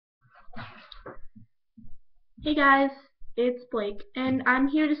Hey guys, it's Blake, and I'm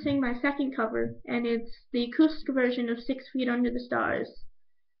here to sing my second cover, and it's the acoustic version of 6 Feet Under the Stars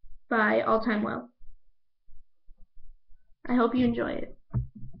by All Time Low. I hope you enjoy it.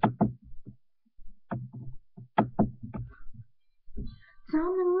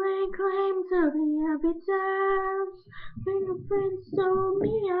 Time to lay claim to the happy times. Fingerprints told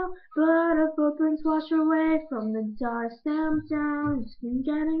me out, but our footprints wash away from the dark stamp down. It's been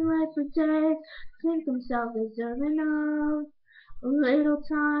getting late for days, think themselves deserving of a little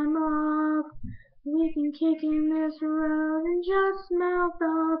time off. We can kick in this road and just mouth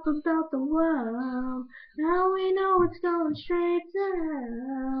off about the world. Now we know it's going straight to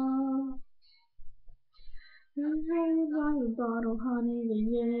hell. I'm dreaming by a bottle, honey, the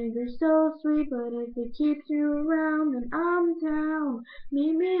Jaeger's so sweet, but if it keeps you around, then I'm down.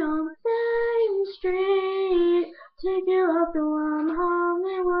 Meet me on Main Street, take you up the one,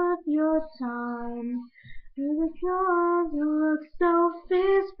 hardly worth your time. With the jaws that look so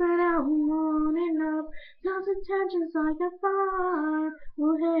fierce, but I'm warming up, 'cause the tension's like a fire.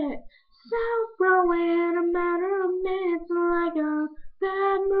 We'll hit South Broadway in a matter of minutes, like a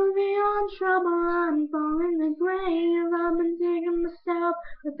bad movie on trouble. I'm falling the grave. I've been digging myself,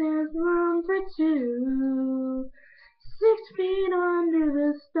 but there's room for two. 6 feet under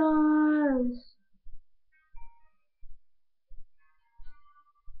the stars.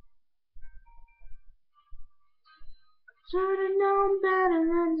 Should've known better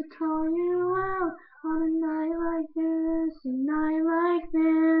than to call you out on a night like this, a night like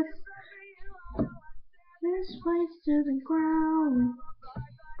this. This place to the ground.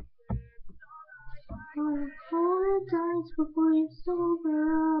 Wanna hold it tight before you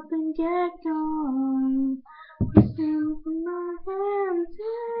sober up and get gone. Listen from my hand,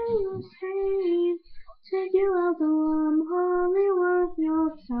 take you sleep. Take you out the warm, hardly worth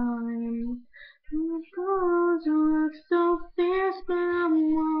your time. And the girls look so fierce, but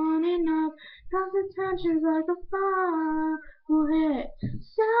I'm wanting up, 'cause the tension's like a fire. We'll hit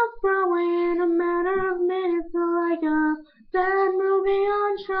South Broadway in a matter of minutes, like a bad movie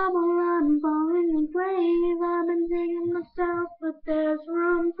on trouble. I'm falling in the grave. I've been digging myself, but there's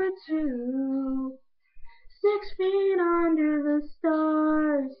room for two. 6 feet under the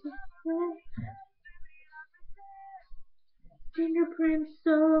stars. Fingerprints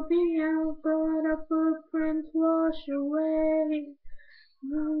so be out, but our footprints wash away.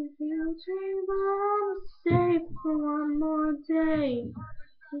 No guilty, but I'm safe for one more day.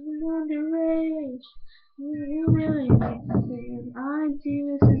 Living underage, you really make the same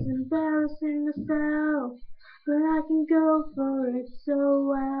idea. This is embarrassing myself, but I can go for it so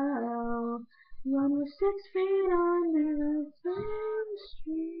well. When we're 6 feet under the same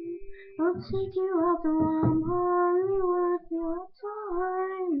street, I'll take you out the warm, hardly worth your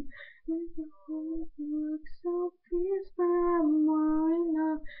time. Make the whole look so fierce, but I'm warming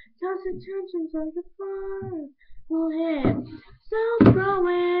up, 'cause the tension's like a fire. We'll hit South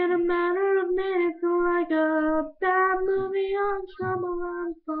Broadway in a matter of minutes, like a bad movie on trouble.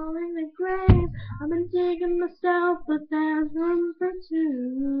 I'm falling the grave. I've been digging myself, but there's room for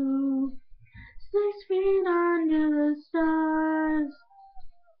two. 6 feet under the stars.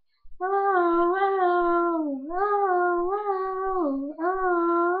 Oh, oh, oh, oh, oh,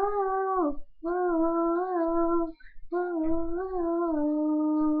 oh, oh, oh.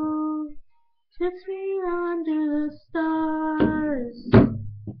 6 feet under the stars.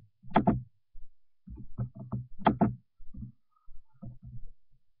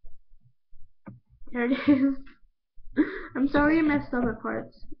 There it is. I'm sorry I messed up at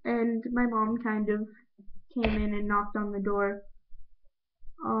parts, and my mom kind of came in and knocked on the door.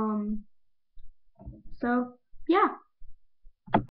 So, yeah.